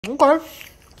Okay. What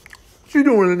you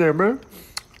doing in there, man?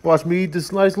 Watch me eat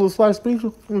this nice little slice of pizza.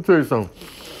 Let me tell you something.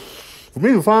 For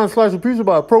me to find a slice of pizza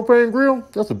by a propane grill,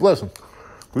 that's a blessing.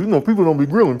 Because, people don't be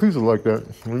grilling pizza like that.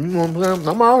 You know what I'm saying?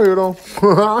 I'm out here, though.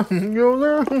 You know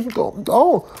what I'm saying?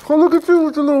 Oh, look at you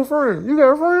with your little friend. You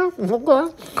got a friend?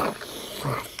 Okay.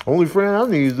 Only friend I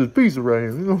need is this pizza right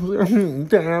here. You know what I'm saying?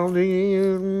 Down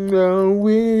in the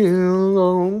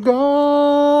Willow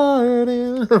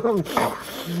Garden.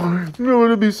 You know what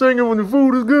it be singing when the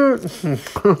food is good?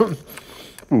 Food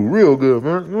real good,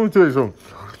 man. Let me tell you something.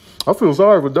 I feel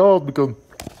sorry for dogs because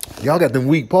y'all got them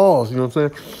weak paws, you know what I'm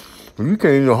saying? You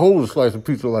can't even hold a slice of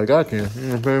pizza like I can, you know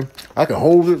what I'm saying? I can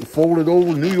hold it, fold it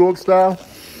over New York style.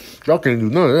 Y'all can't do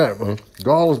none of that, man.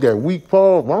 Dogs got weak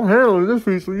paws. I'm handling this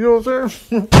pizza, you know what I'm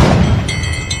saying?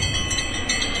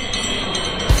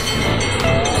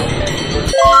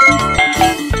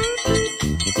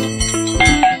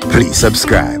 Please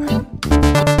subscribe.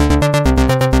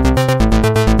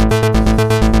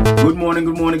 Good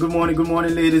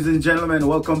morning, ladies and gentlemen.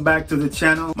 Welcome back to the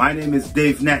channel. My name is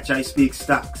Dave Natch. I speak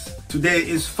stocks. Today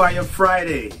is Fire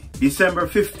Friday, December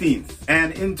 15th.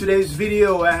 And in today's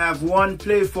video, I have one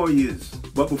play for you.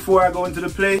 But before I go into the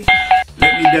play,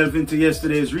 let me delve into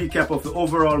yesterday's recap of the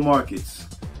overall markets.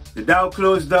 The Dow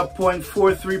closed up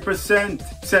 0.43%,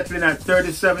 settling at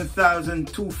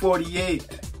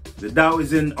 37,248. The Dow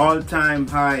is in all-time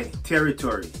high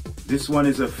territory. This one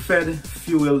is a Fed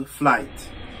fuel flight.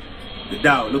 The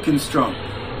Dow looking strong.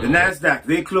 The Nasdaq,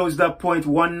 they closed up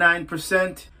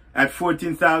 0.19% at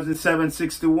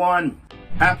 14,761.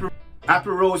 Apple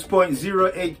rose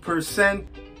 0.08%,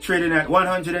 trading at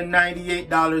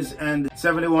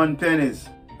 $198.71.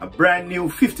 A brand new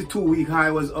 52-week high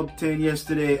was obtained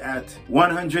yesterday at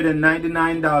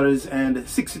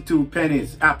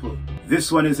 $199.62. Apple.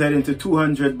 This one is heading to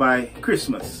 200 by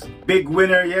Christmas. Big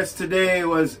winner yesterday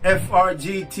was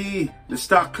FRGT. The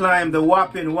stock climbed a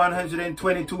whopping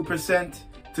 122%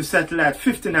 to settle at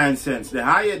 59 cents. The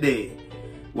higher day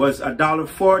was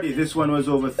 $1.40. This one was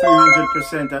over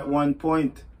 300% at one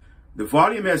point. The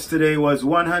volume yesterday was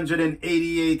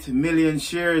 188 million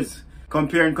shares.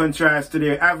 Compare and contrast to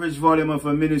their average volume of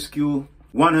a minuscule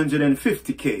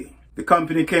 150K. The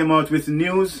company came out with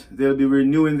news. They'll be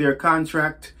renewing their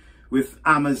contract with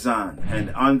Amazon.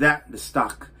 And on that, the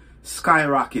stock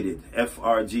skyrocketed,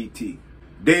 FRGT.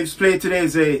 Dave's play today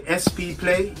is a SP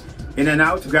play. In and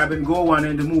out, grab and go, one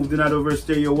and move, do not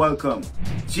overstay, you're welcome.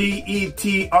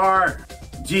 GETR.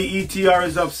 GETR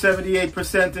is up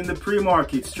 78% in the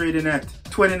pre-markets, trading at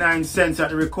 29 cents at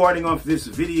the recording of this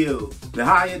video. The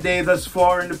higher day thus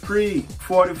far in the pre,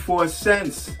 44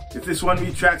 cents. If this one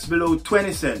retracts below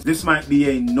 20 cents, this might be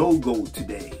a no-go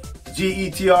today.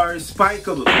 GETR is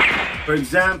spikeable. For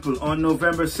example, on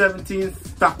November 17th,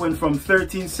 stock went from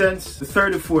 13 cents to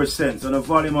 34 cents on a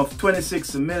volume of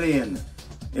 26 million.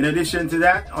 In addition to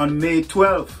that, on May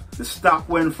 12th, the stock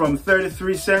went from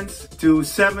 33 cents to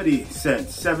 70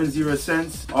 cents, 70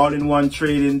 cents, all in one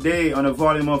trading day on a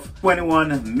volume of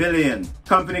 21 million.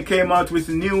 Company came out with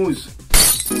news.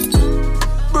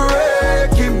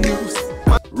 Breaking news.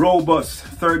 Robust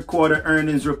third quarter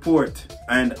earnings report.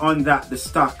 And on that, the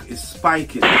stock is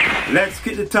spiking. Let's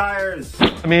kick the tires.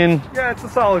 I mean, yeah, it's a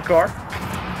solid car.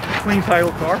 Clean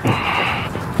title car.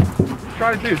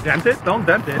 Try to do, dent it? Don't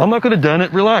dent it. I'm not gonna dent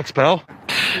it. Relax, pal.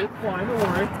 It's fine, don't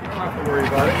worry. You don't have to worry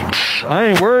about it. I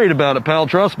ain't worried about it, pal.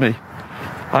 Trust me.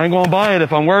 I ain't gonna buy it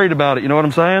if I'm worried about it. You know what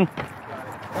I'm saying?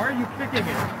 Why are you kicking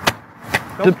it?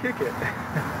 Don't kick it.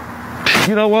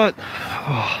 You know what?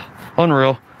 Oh,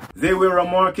 unreal. They were a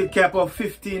market cap of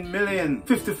 15 million,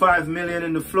 55 million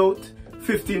in the float.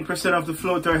 15% of the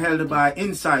float are held by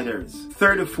insiders.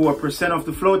 34% of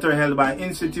the float are held by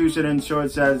institutions and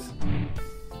shorts as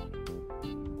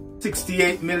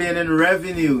 68 million in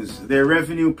revenues. Their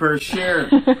revenue per share,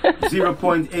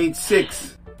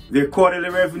 0.86. Their quarterly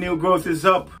revenue growth is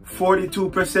up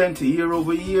 42% year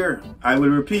over year. I will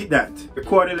repeat that. The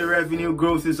quarterly revenue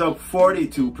growth is up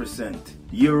 42%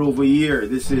 year over year.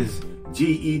 This is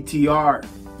GETR.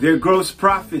 Their gross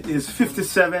profit is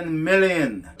 57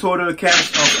 million. Total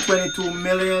cash of 22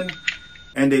 million.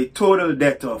 And a total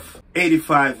debt of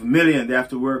 85 million. They have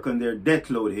to work on their debt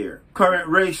load here. Current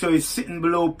ratio is sitting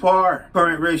below par.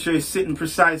 Current ratio is sitting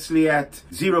precisely at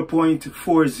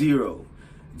 0.40.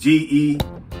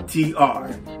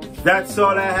 GETR. That's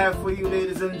all I have for you,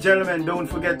 ladies and gentlemen. Don't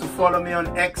forget to follow me on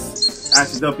X at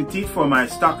The Petite for my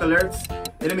stock alerts.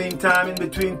 In the meantime, in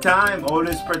between time,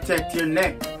 always protect your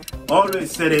neck.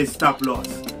 Always set a stop loss.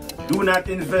 Do not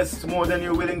invest more than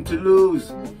you're willing to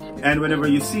lose. And whenever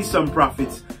you see some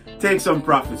profits, take some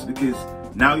profits because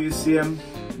now you see them,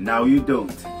 now you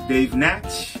don't. Dave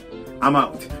Natch. I'm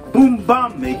out. Boom,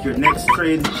 bam. Make your next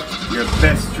trade your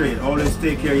best trade. Always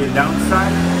take care of your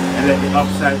downside and let the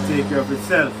upside take care of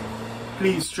itself.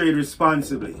 Please trade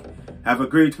responsibly. Have a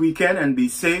great weekend and be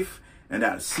safe. And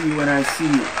I'll see you when I see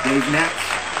you. Dave Natch,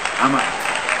 I'm out.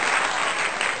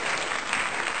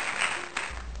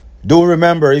 Do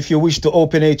remember, if you wish to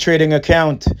open a trading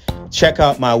account, check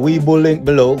out my Webull link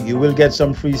below. You will get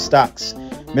some free stocks.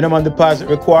 Minimum deposit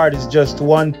required is just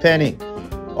 1 penny.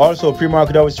 Also,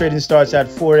 pre-market hours trading starts at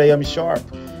 4 a.m. sharp.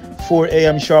 4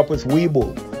 a.m. sharp with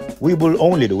Webull. Webull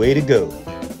only the way to go.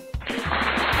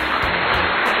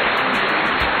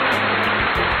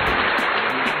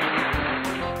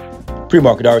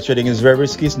 Pre-market hours trading is very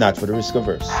risky. It's not for the risk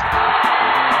averse.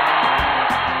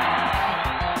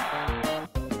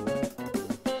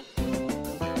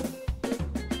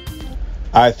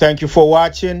 I thank you for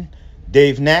watching.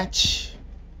 Dave Natch,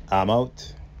 I'm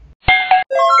out.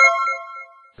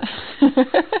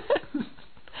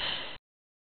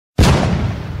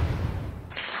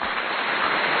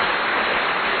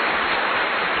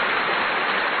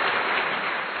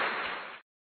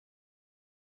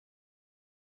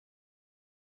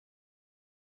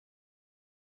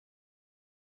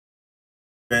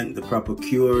 Rent the proper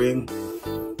curing,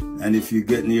 and if you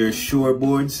get near shore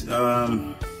boards,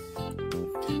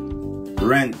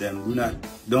 rent them.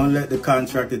 Don't let the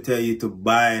contractor tell you to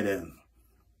buy them.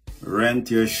 Rent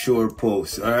your shore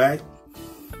posts. All right.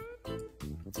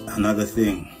 Another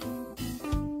thing,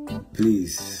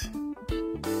 please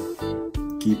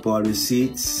keep all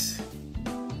receipts.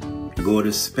 Go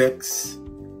to specs.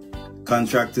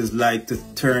 Contractors like to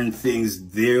turn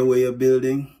things their way of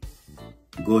building.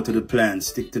 Go to the plan.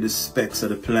 Stick to the specs of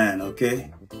the plan.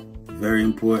 Okay. Very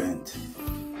important.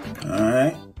 All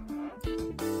right.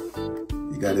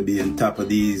 You got to be on top of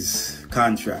these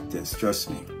contractors, trust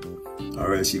me,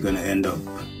 or else you're going to end up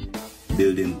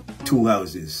building 2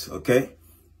 houses, okay?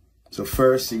 So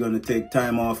first, you're going to take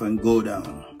time off and go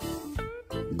down.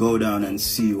 Go down and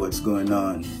see what's going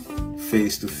on,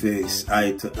 face to face,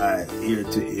 eye to eye, ear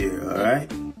to ear, all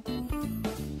right?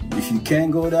 If you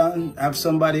can't go down, have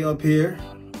somebody up here,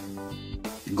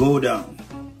 go down.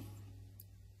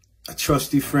 A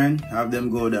trusty friend, have them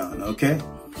go down, okay?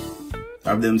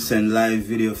 Have them send live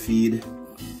video feed,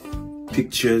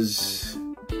 pictures,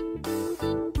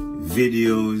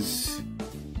 videos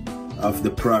of the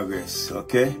progress,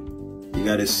 okay? You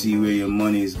gotta see where your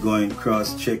money is going,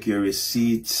 cross-check your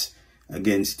receipts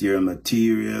against your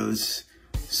materials,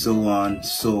 so on,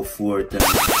 so forth, and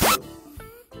so.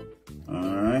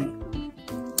 Alright?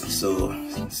 So,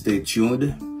 stay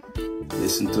tuned.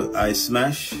 Listen to I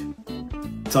Smash.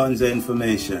 Tons of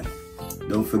information.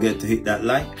 Don't forget to hit that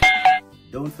like.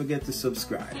 Don't forget to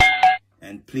subscribe,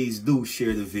 and please do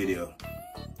share the video.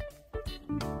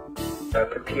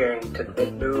 Preparing to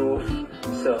the roof,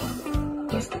 so I'm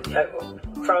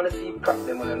trying to see prop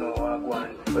them when I know what I'm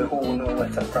going, but who know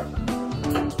what's a prop?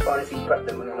 Trying to see prop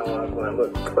them when I know what I'm going,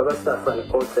 but we're gonna start from the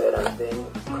outside and then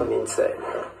come inside.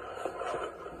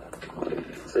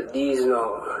 So these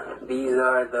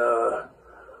are the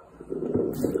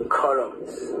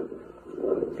columns.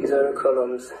 These are the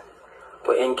columns.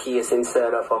 But encased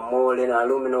inside of a molding,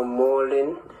 aluminum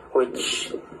molding,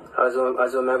 which, as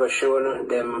I'm ever shown,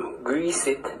 them grease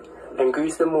it and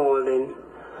grease the molding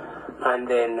and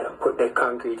then put the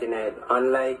concrete in it.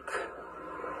 Unlike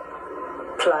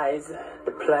plies,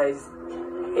 the plies,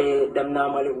 them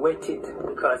normally wet it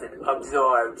because it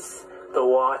absorbs the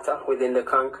water within the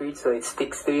concrete, so it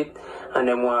sticks to it, and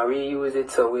then want to reuse it.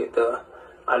 So with the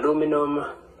aluminum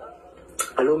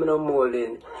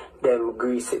molding, them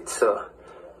grease it, so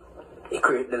it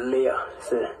creates the layer,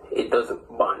 so it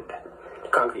doesn't bond. The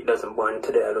concrete doesn't bond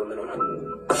to the aluminum.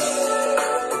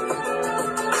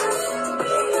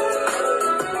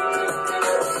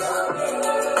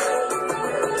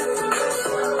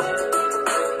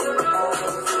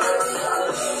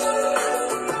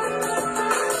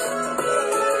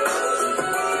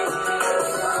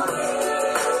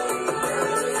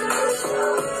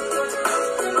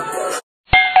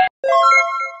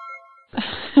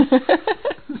 Ha ha ha.